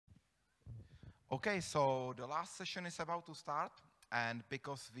Okay, so the last session is about to start, and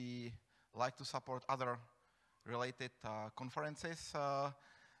because we like to support other related conferences,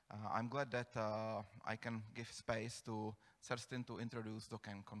 I'm glad that I can give space to Kerstin to introduce the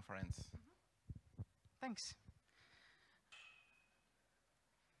Docken conference. Thanks.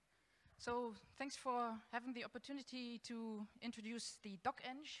 So thanks for having the opportunity to introduce the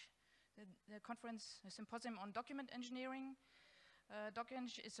DocEng, the conference, a symposium on document engineering. DocEng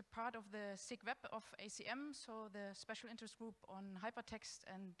is a part of the SIG web of ACM, so the special interest group on hypertext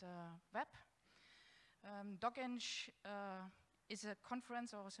and web. DocEng is a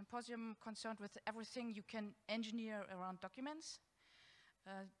conference or a symposium concerned with everything you can engineer around documents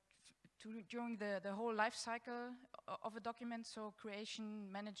during the whole life cycle of a document, so creation,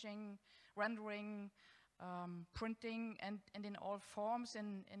 managing, rendering, printing, and in all forms,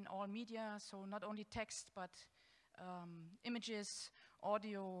 in all media, so not only text, but images,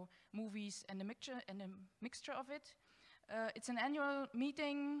 audio, movies, and a mixture of it. It's an annual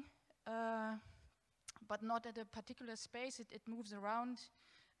meeting, but not at a particular space. It moves around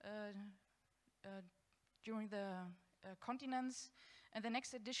during the continents. And the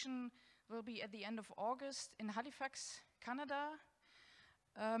next edition will be at the end of August in Halifax, Canada.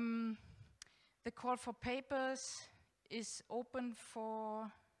 The call for papers is open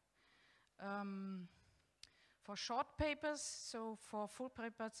for short papers. So for full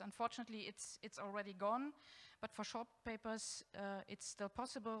papers, unfortunately, it's already gone. But for short papers, it's still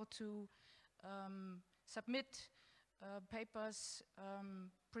possible to submit papers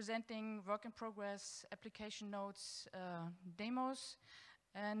presenting work in progress, application notes, demos.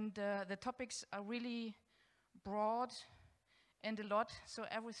 And the topics are really broad and a lot. So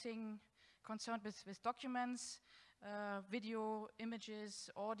everything concerned with documents, video, images,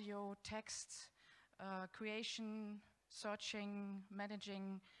 audio, text, creation, searching,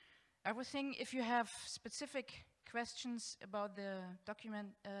 managing, everything. If you have specific questions about the document,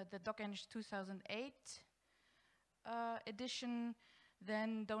 the DocEng 2008 edition,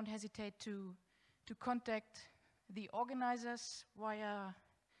 then don't hesitate to contact the organizers via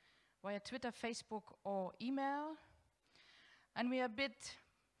Twitter, Facebook, or email. And we are a bit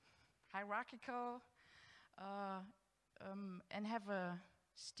hierarchical and have a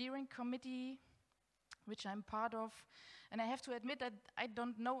steering committee, which I'm part of. And I have to admit that I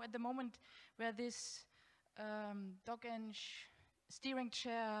don't know at the moment where this DocEng steering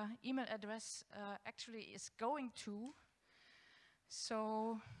chair email address actually is going to.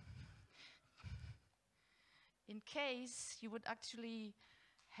 So in case you would actually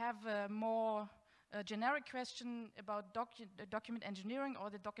have a more generic question about document engineering or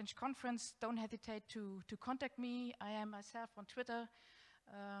the DocEng conference, don't hesitate to contact me. I am myself on Twitter,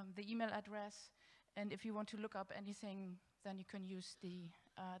 the email address. And if you want to look up anything, then you can use the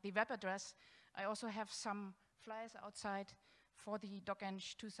web address. I also have some flyers outside for the DocEng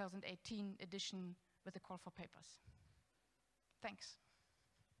 2018 edition with the call for papers. Thanks.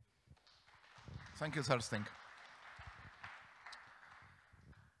 Thank you, Kerstin.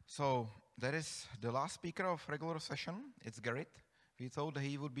 So that is the last speaker of regular session. It's Gerrit. We thought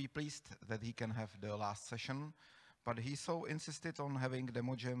he would be pleased that he can have the last session, but he so insisted on having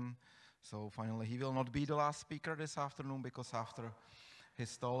demo jam. So finally, he will not be the last speaker this afternoon, because after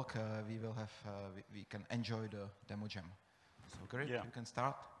his talk, we can enjoy the demo jam. So Gerrit, yeah. You can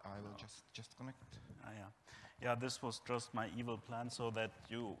start. I will just connect. Yeah, this was just my evil plan, so that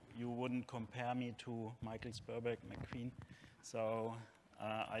you wouldn't compare me to Michael Spurbeck McQueen. So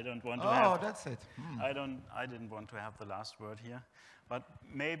I don't want to have. Oh, that's it. I didn't want to have the last word here, but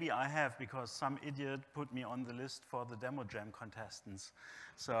maybe I have, because some idiot put me on the list for the demo jam contestants.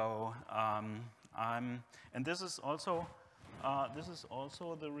 So and this is also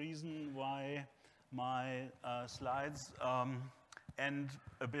the reason why my slides end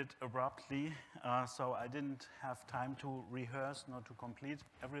a bit abruptly. So I didn't have time to rehearse, not to complete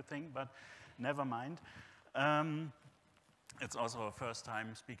everything, but never mind. It's also a first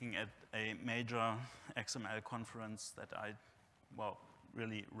time speaking at a major XML conference that I,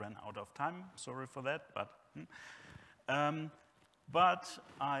 really ran out of time. Sorry for that, but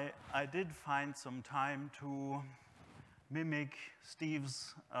I did find some time to mimic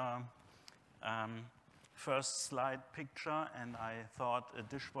Steve's first slide picture, and I thought a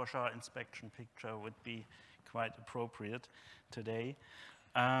dishwasher inspection picture would be quite appropriate today.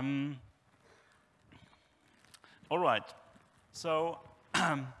 All right. So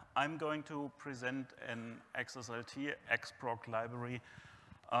I'm going to present an XSLT, XProc library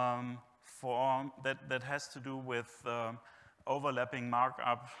that has to do with overlapping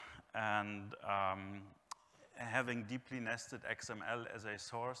markup and having deeply nested XML as a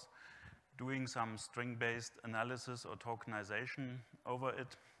source, doing some string-based analysis or tokenization over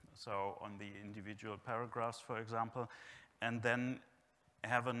it, so on the individual paragraphs, for example, and then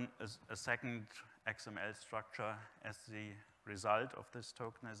have a second XML structure as the result of this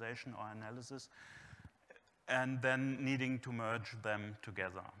tokenization or analysis, and then needing to merge them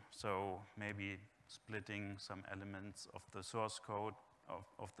together. So maybe splitting some elements of the source code,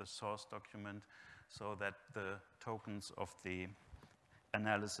 of the source document, so that the tokens of the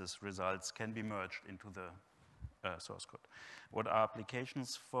analysis results can be merged into the source code. What are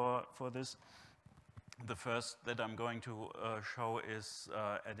applications for this? The first that I'm going to show is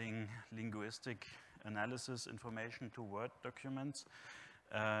adding linguistic analysis information to Word documents.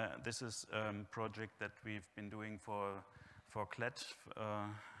 This is a project that we've been doing for CLET,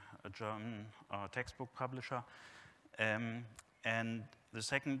 a German textbook publisher. And the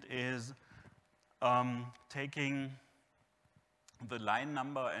second is taking the line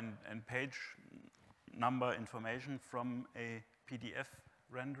number and page number information from a PDF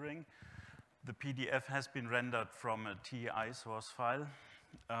rendering. The PDF has been rendered from a TEI source file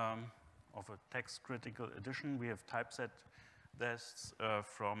of a text critical edition. We have typeset this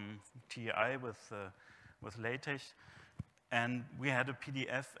from TEI with le-tex. And we had a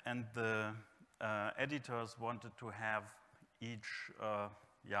PDF, and the editors wanted to have each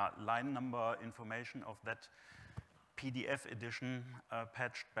line number information of that PDF edition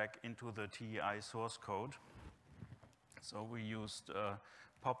patched back into the TEI source code. So we used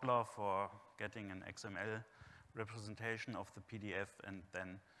Poplar for getting an XML representation of the PDF, and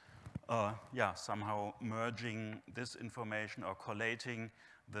then somehow merging this information or collating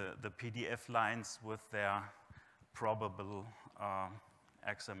the PDF lines with their probable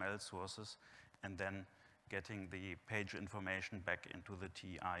XML sources, and then getting the page information back into the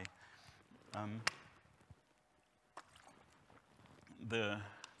TEI. The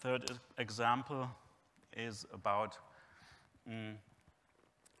third example is about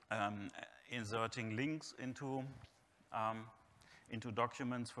inserting links into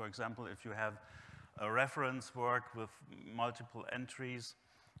documents. For example, if you have a reference work with multiple entries,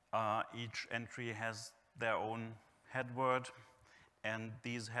 each entry has their own head word, and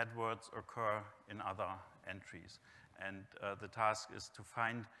these head words occur in other entries. And the task is to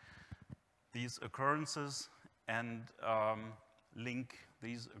find these occurrences and link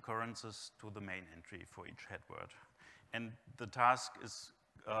these occurrences to the main entry for each head word. And the task is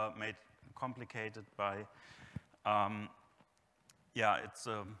made complicated by, it's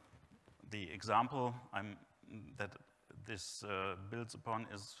the example that this builds upon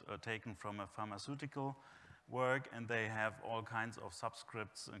is taken from a pharmaceutical work, and they have all kinds of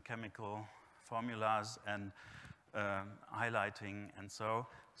subscripts and chemical formulas and highlighting, and so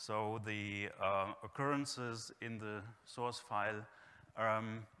the occurrences in the source file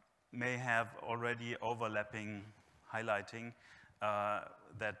may have already overlapping highlighting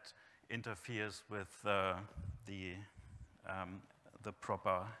that interferes with the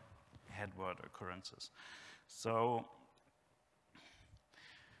proper head word occurrences. So,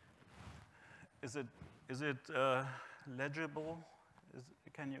 is it legible?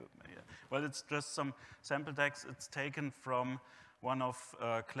 Can you? Yeah. Well, it's just some sample text. It's taken from one of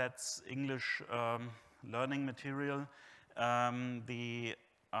CLET's English learning material. The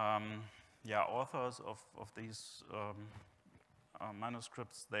authors of these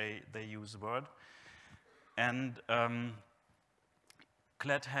manuscripts, they use Word, and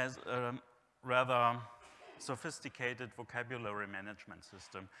CLET has a rather sophisticated vocabulary management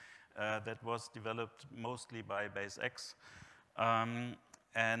system that was developed mostly by BaseX,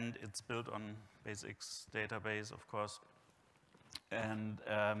 and it's built on BaseX database, of course, and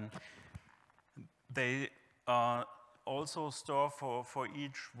they also store for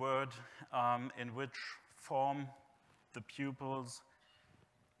each word in which form the pupils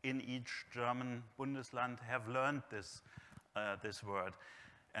in each German Bundesland have learned this word,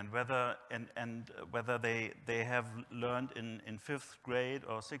 and whether they have learned in 5th grade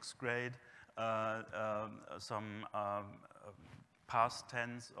or 6th grade some past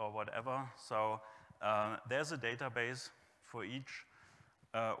tense or whatever. So there's a database for each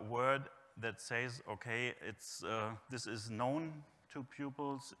word that says, okay, this is known to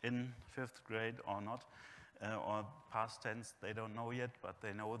pupils in 5th grade or not, or past tense they don't know yet, but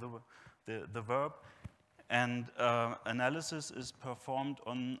they know the verb. And analysis is performed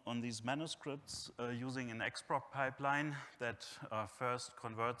on these manuscripts using an XProc pipeline that first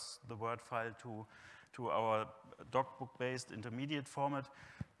converts the Word file to our docbook-based intermediate format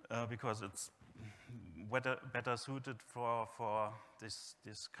because it's better suited for this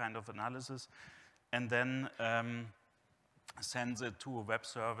kind of analysis. And then sends it to a web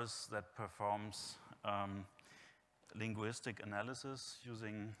service that performs linguistic analysis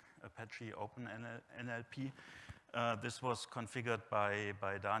using Apache OpenNLP. This was configured by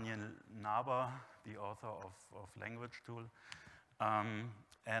Daniel Naber, the author of Language Tool.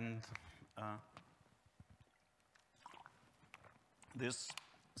 This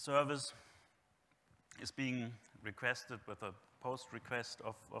service is being requested with a post request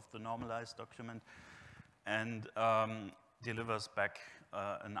of the normalized document and delivers back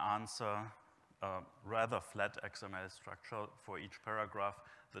an answer, rather flat XML structure for each paragraph,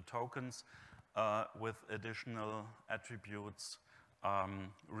 the tokens with additional attributes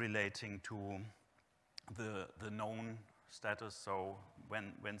relating to the known status. So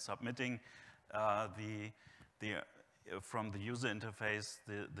when submitting from the user interface,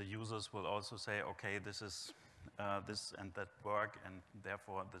 the users will also say, okay, this is this and that work, and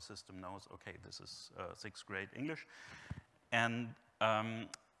therefore the system knows, okay, this is 6th grade English. And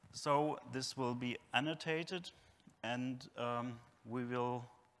so this will be annotated, and we will,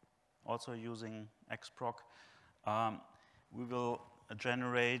 also using XProc, we will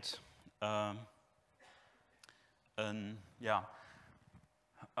generate an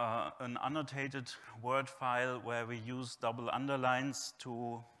annotated Word file where we use double underlines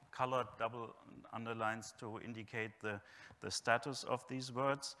to colored double underlines to indicate the status of these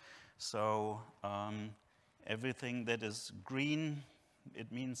words. So everything that is green,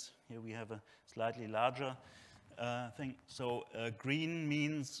 it means here we have a slightly larger thing. So green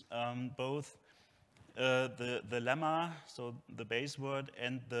means both the lemma, so the base word,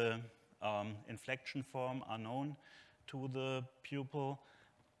 and the inflection form are known to the pupil.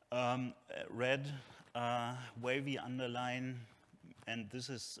 Red, wavy underline, and this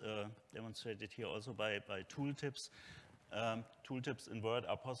is demonstrated here also by tooltips. Tooltips in Word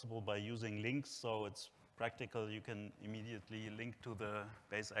are possible by using links, so it's practical. You can immediately link to the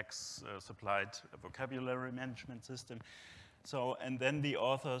BaseX supplied vocabulary management system. So, and then the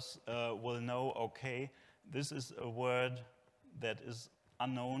authors will know, okay, this is a word that is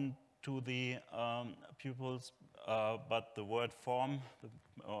unknown to the pupils, but the word form,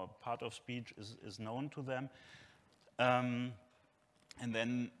 or part of speech, is known to them. And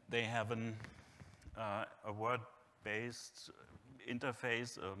then they have a word-based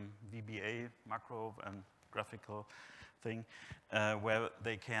interface, VBA, macro and graphical thing, where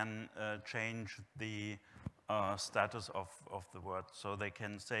they can change the status of the word. So they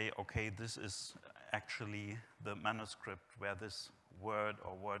can say, okay, this is actually the manuscript where this word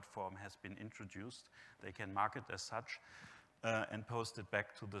or word form has been introduced. They can mark it as such and post it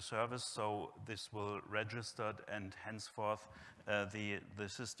back to the service. So this will register, and henceforth the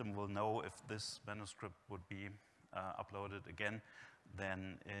system will know if this manuscript would be uploaded again,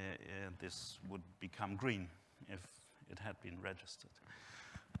 then this would become green if it had been registered.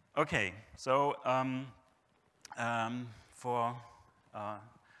 Okay, so for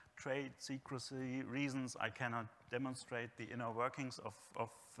trade secrecy reasons, I cannot demonstrate the inner workings of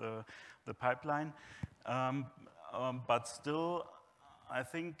the pipeline. But still, I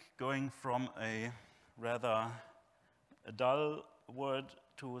think going from a rather dull word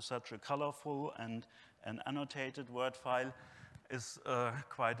to such a colorful and an annotated word file is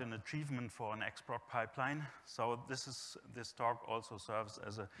quite an achievement for an XProc pipeline. So this talk also serves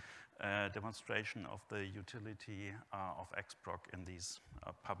as a demonstration of the utility of XProc in these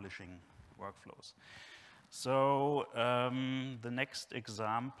publishing workflows. So the next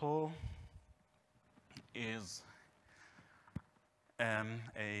example is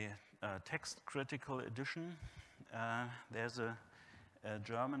a text-critical edition. There's a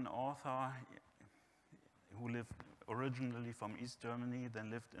German author who lived originally from East Germany, then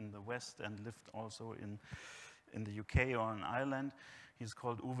lived in the West, and lived also in the UK or in Ireland. He's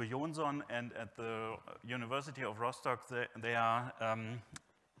called Uwe Jonsson, and at the University of Rostock, they are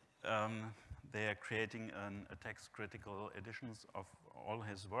creating a text-critical editions of all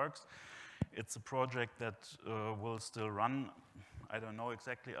his works. It's a project that will still run, I don't know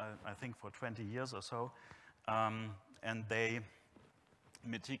exactly, I think for 20 years or so. And they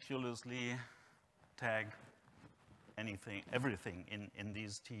meticulously tag everything in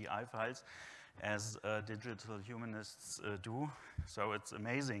these TEI files, as digital humanists do. So it's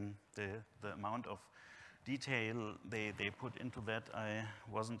amazing the amount of detail they put into that. I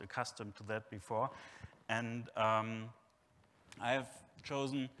wasn't accustomed to that before. And I have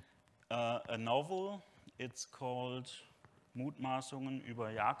chosen a novel. It's called Mutmaßungen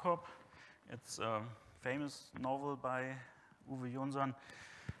über Jakob. It's a famous novel by Uwe Jonsson.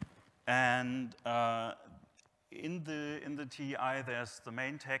 And in the TEI, there's the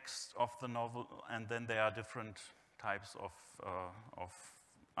main text of the novel, and then there are different types of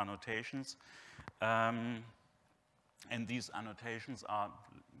annotations. And these annotations are,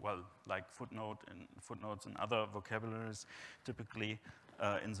 well, like footnotes and other vocabularies, typically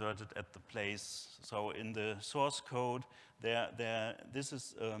inserted at the place. So in the source code, this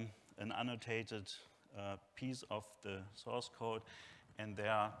is an annotated piece of the source code, and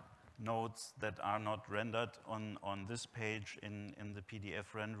there are nodes that are not rendered on this page in the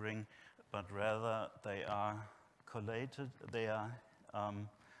PDF rendering, but rather they are collated, they are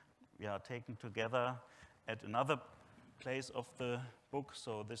taken together at another place of the book.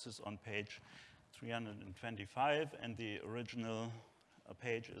 So this is on page 325, and the original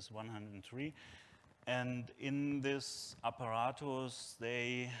page is 103. And in this apparatus,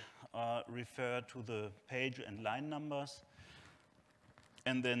 they refer to the page and line numbers,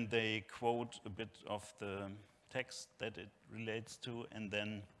 and then they quote a bit of the text that it relates to, and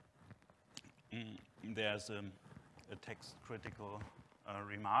then there's a text critical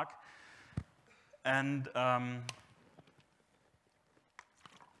remark. And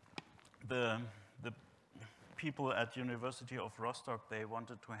the people at University of Rostock, they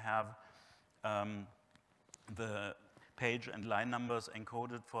wanted to have the page and line numbers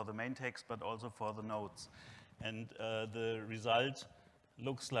encoded for the main text, but also for the nodes. And the result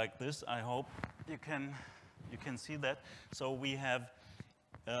looks like this. I hope you can see that. So we have,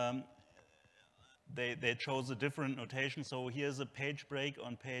 they chose a different notation. So here's a page break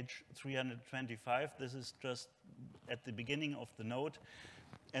on page 325. This is just at the beginning of the node.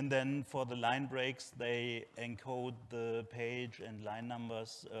 And then for the line breaks, they encode the page and line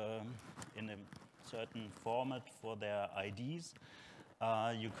numbers in a certain format for their IDs.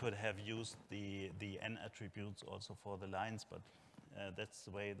 You could have used the N attributes also for the lines, but that's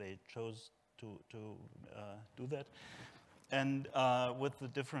the way they chose to do that. And with the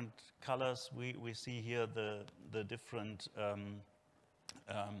different colors, we see here the different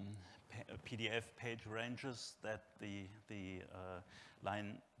PDF page ranges that the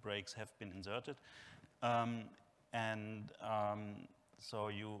line breaks have been inserted. So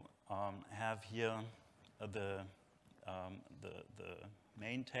you have here the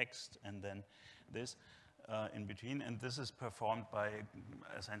main text and then this in between, and this is performed by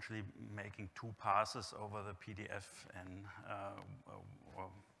essentially making two passes over the PDF and or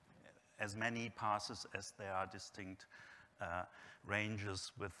as many passes as there are distinct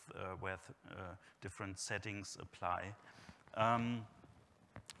ranges with where different settings apply.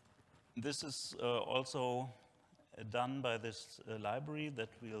 This is also done by this library that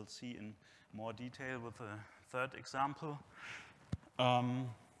we'll see in more detail with a third example.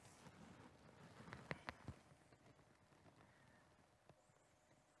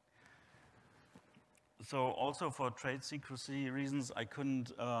 So also for trade secrecy reasons, I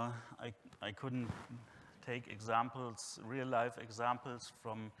couldn't take examples, real-life examples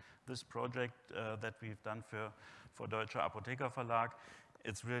from this project that we've done for Deutscher Apotheker Verlag.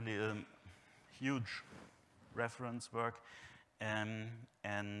 It's really a huge reference work, and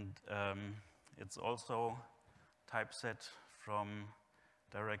it's also typeset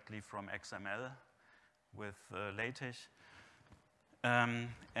directly from XML with le-tex.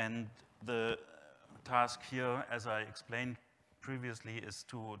 And the task here, as I explained previously, is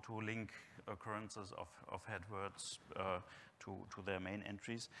to link occurrences of head words to their main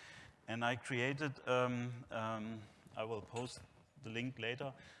entries. And I created, I will post the link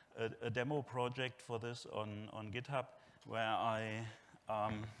later, a demo project for this on GitHub, where I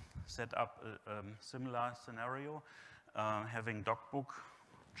set up a similar scenario, having docbook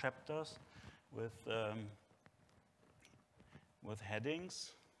chapters with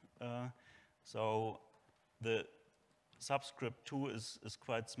headings. So the subscript 2 is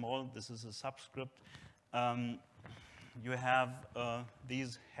quite small. This is a subscript. You have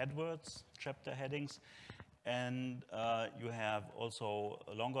these headwords, chapter headings, and you have also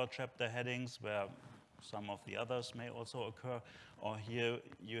longer chapter headings where some of the others may also occur. Or here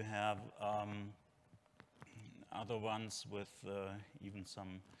you have other ones with even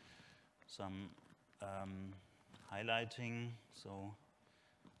some highlighting. So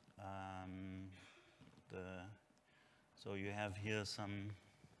you have here some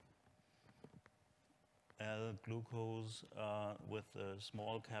L-glucose with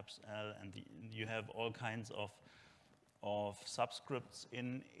small caps L, and you have all kinds of subscripts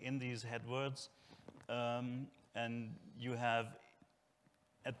in these headwords, and you have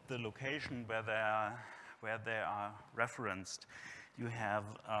at the location where they are referenced, you have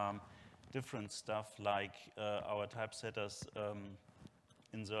different stuff like our typesetters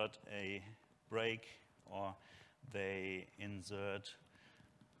insert a break, or they insert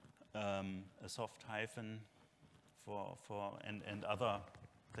a soft hyphen and other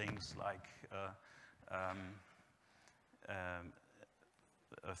things like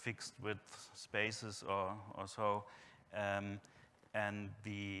fixed width spaces or so, and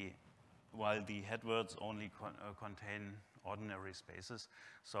while the headwords only contain ordinary spaces.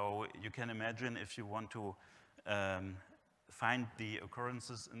 So you can imagine if you want to find the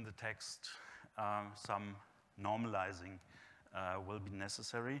occurrences in the text, some normalizing will be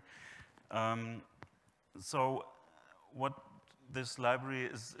necessary. So what this library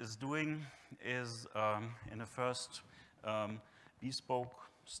is doing is, in a first bespoke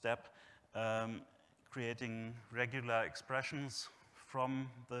step, creating regular expressions from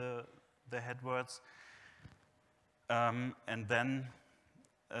the headwords, and then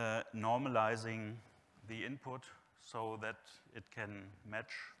normalizing the input so that it can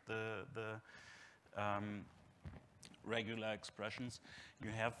match the regular expressions.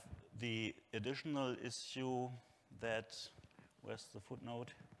 You have the additional issue that, where's the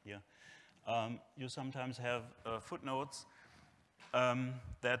footnote? Here. You sometimes have footnotes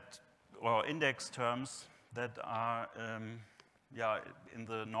or index terms that are in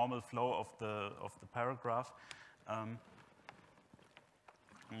the normal flow of the paragraph,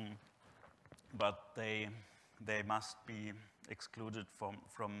 but they must be excluded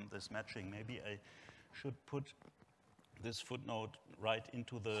from this matching. Maybe I should put this footnote right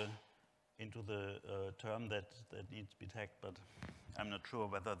into the term that needs to be tagged, but I'm not sure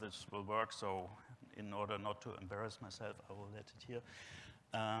whether this will work. So in order not to embarrass myself, I will let it here.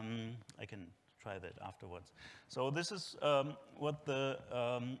 I can try that afterwards. So this is what the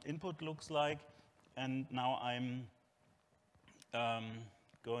input looks like, and now I'm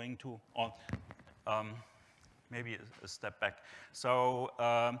going to, maybe a step back. So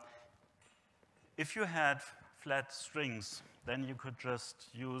if you had flat strings, then you could just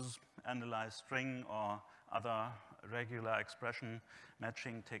use analyze string or other regular expression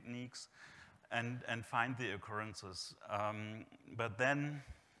matching techniques and find the occurrences. But then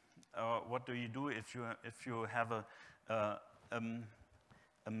what do you do if you have a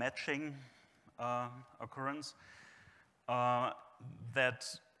matching occurrence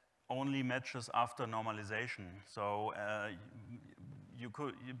that only matches after normalization? So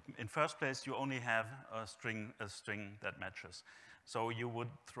in first place, you only have a string that matches. So you would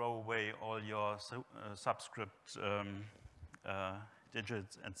throw away all your subscript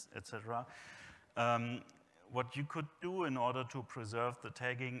digits, etc. What you could do in order to preserve the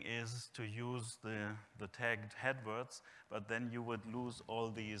tagging is to use the tagged headwords, but then you would lose all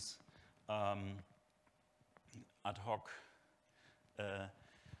these ad hoc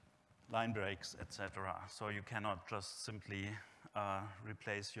line breaks, etc. So you cannot just simply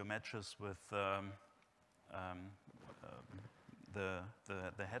replace your matches with the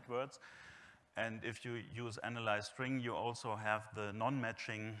headwords. And if you use analyze string, you also have the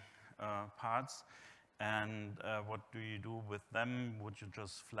non-matching parts. And what do you do with them? Would you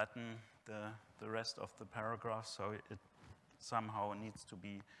just flatten the rest of the paragraph so it somehow needs to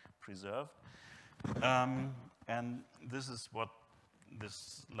be preserved? And this is what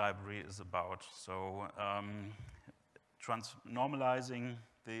this library is about. So normalizing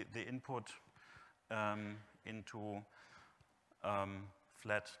the input into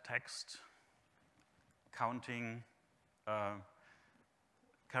flat text, counting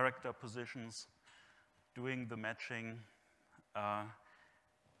character positions, doing the matching,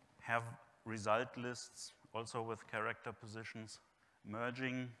 have result lists also with character positions,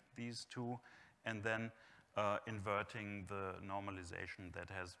 merging these two, and then inverting the normalization that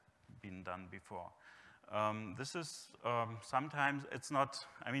has been done before. This is sometimes, it's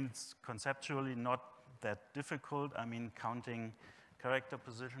conceptually not that difficult. I mean, counting character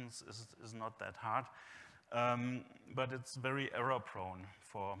positions is not that hard, but it's very error prone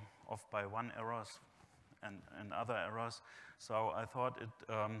for off by one errors and other errors. So I thought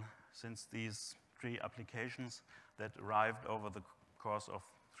since these 3 applications that arrived over the course of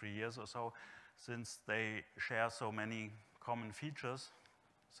 3 years or so, since they share so many common features,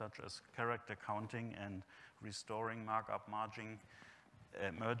 such as character counting and restoring markup merging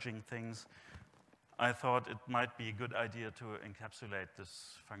things, I thought it might be a good idea to encapsulate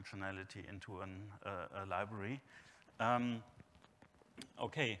this functionality into a library.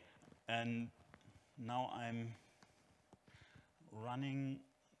 Okay, and now I'm running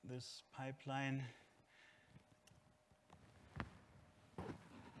this pipeline.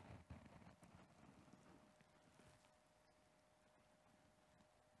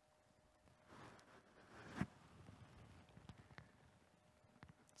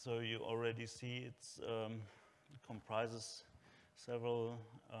 So you already see it comprises several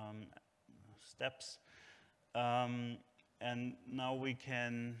steps. And now we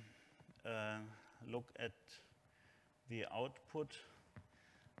can look at the output.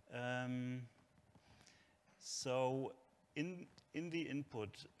 So in the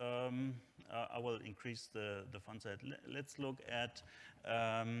input, I will increase the font size. Let's look at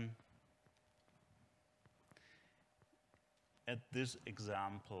this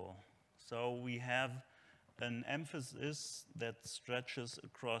example. So we have an emphasis that stretches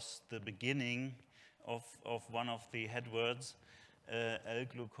across the beginning of one of the headwords,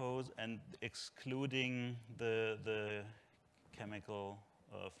 L-glucose, and excluding the chemical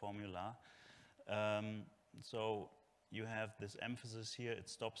formula. So you have this emphasis here, it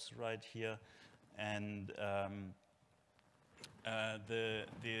stops right here, and the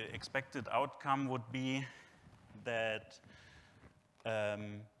expected outcome would be that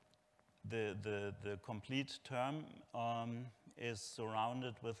the complete term is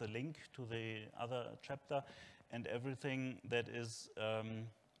surrounded with a link to the other chapter, and everything that is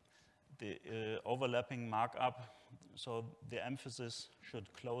the overlapping markup, so the emphasis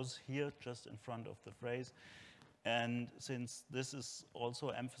should close here just in front of the phrase. And since this is also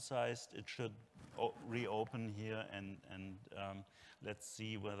emphasized, it should reopen here, and let's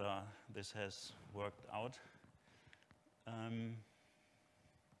see whether this has worked out.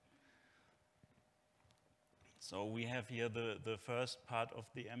 So we have here the first part of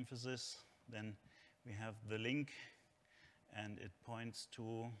the emphasis, then we have the link, and it points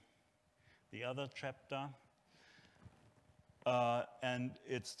to the other chapter. And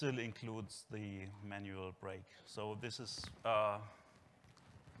it still includes the manual break. So this is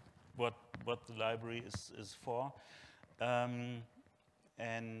what the library is for.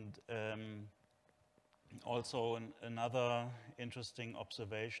 Also another interesting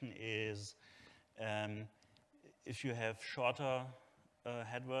observation is if you have shorter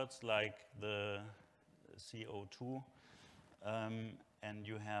headwords like the CO2, and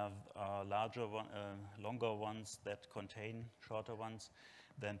you have longer ones that contain shorter ones,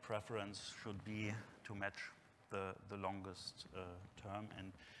 then preference should be to match the longest term,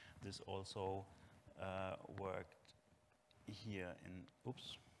 and this also worked here in,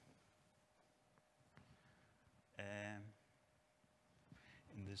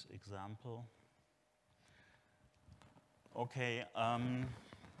 in this example. Okay,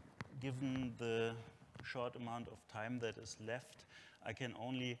 given the short amount of time that is left, I can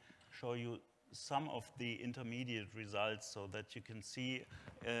only show you some of the intermediate results so that you can see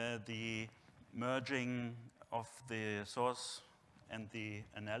the merging of the source and the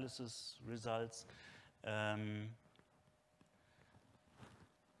analysis results.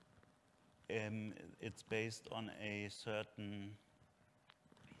 It's based on a certain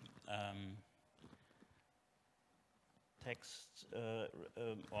text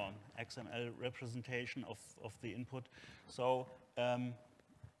or XML representation of the input. So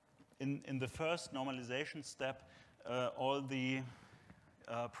in the first normalization step, all the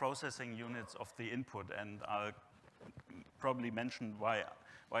processing units of the input, and I'll probably mention why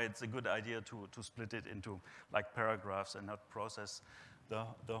it's a good idea to split it into like paragraphs and not process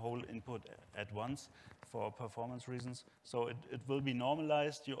the whole input at once for performance reasons. So it will be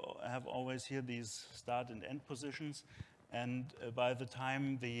normalized. You have always here these start and end positions. And by the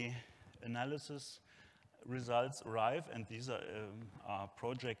time the analysis results arrive, and these are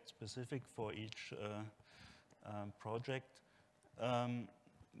project specific for each project,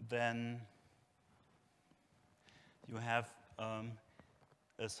 then you have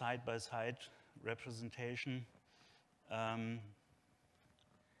a side-by-side representation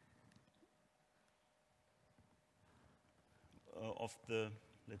of the,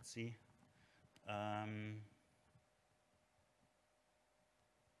 let's see,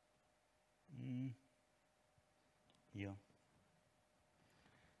 here.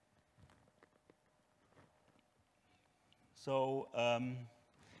 So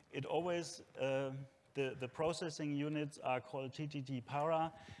it always, the processing units are called TTT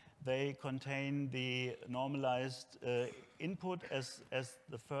para. They contain the normalized input as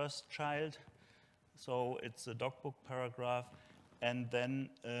the first child. So it's a docbook paragraph, and then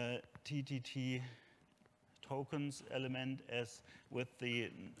TTT tokens element as with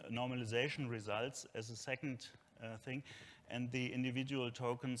the normalization results as a second thing, and the individual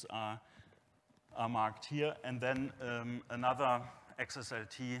tokens are marked here, and then another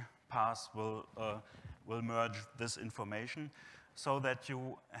XSLT pass will merge this information so that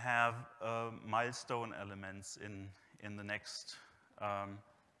you have milestone elements in the next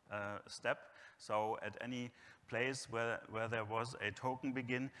step. So at any place where there was a token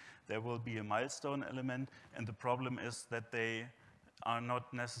begin, there will be a milestone element, and the problem is that they are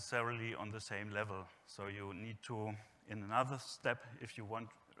not necessarily on the same level. So you need to, in another step, if you want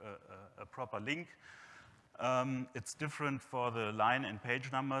a proper link, it's different for the line and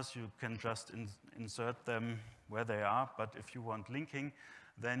page numbers. You can just insert them where they are. But if you want linking,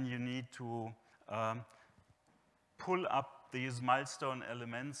 then you need to pull up these milestone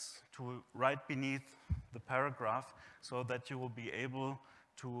elements to right beneath the paragraph so that you will be able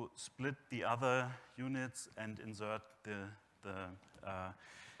to split the other units and insert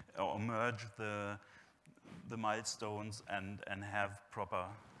or merge the milestones and have proper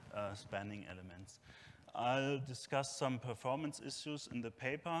spanning elements. I'll discuss some performance issues in the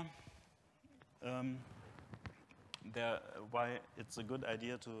paper. Why it's a good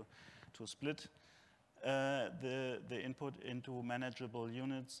idea to split the input into manageable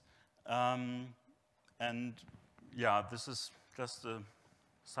units. And yeah, this is just a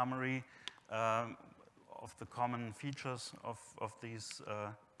summary of the common features of these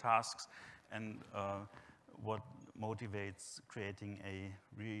tasks and what motivates creating a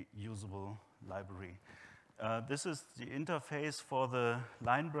reusable library. This is the interface for the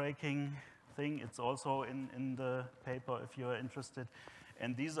line breaking thing. It's also in the paper if you're interested.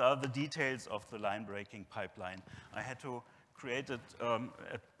 And these are the details of the line breaking pipeline. I had to create it,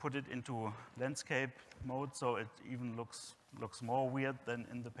 put it into landscape mode, so it even looks more weird than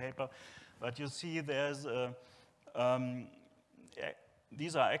in the paper. But you see there's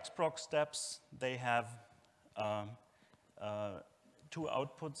these are XProc steps. They have 2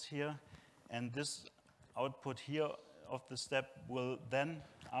 outputs here. And this output here of the step will then,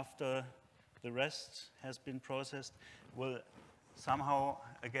 after the rest has been processed, will somehow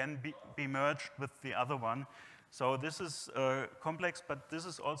again be merged with the other one. So this is complex, but this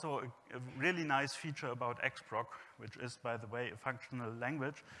is also a really nice feature about XProc, which is, by the way, a functional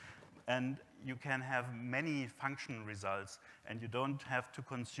language. And you can have many function results, and you don't have to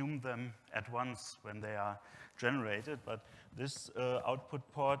consume them at once when they are generated. But this output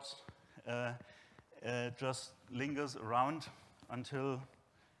port just lingers around until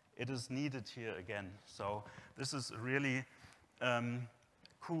it is needed here again. So this is really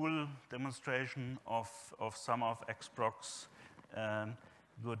cool demonstration of some of XProc's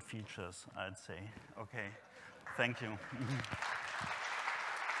good features, I'd say. Okay, thank you.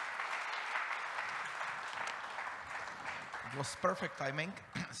 It was perfect timing.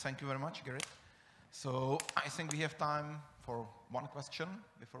 Thank you very much, Gerrit. So I think we have time for one question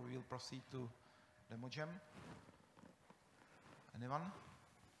before we will proceed to demo jam. Anyone?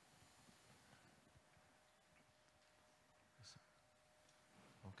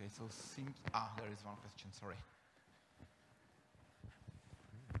 Okay, so seems, there is one question, sorry.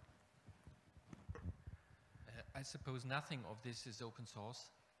 I suppose nothing of this is open source.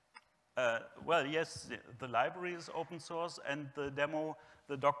 Well, yes, the library is open source, and the demo,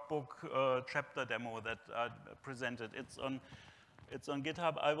 the docbook chapter demo that I presented, it's on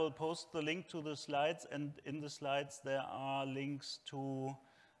GitHub. I will post the link to the slides, and in the slides there are links to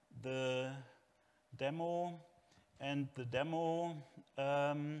the demo, and the demo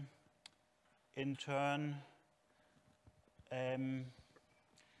in turn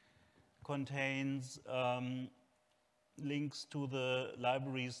contains links to the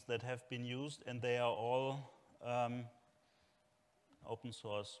libraries that have been used, and they are all open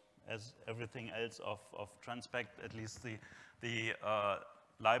source, as everything else of Transpect, at least the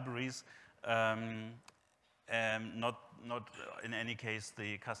libraries, not in any case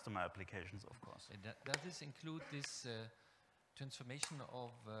the customer applications, of course. Does this include this transformation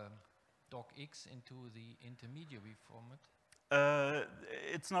of docx into the intermediary format?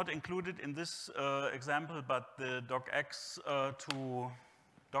 It's not included in this example, but the docx to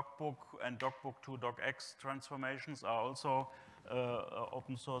docbook and docbook to docx transformations are also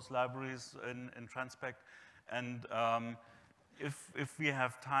open source libraries in Transpect. And if we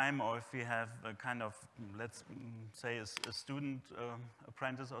have time, or if we have a kind of, let's say, a student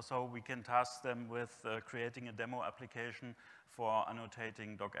apprentice or so, we can task them with creating a demo application for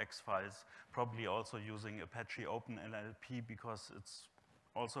annotating docx files, probably also using Apache OpenLLP because it's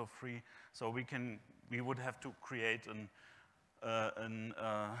also free. So we would have to create an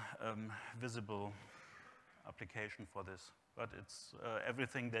visible application for this. But it's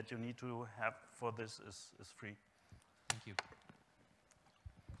everything that you need to have for this is free. Thank you.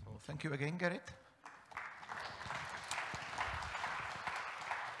 So thank you again, Gerrit.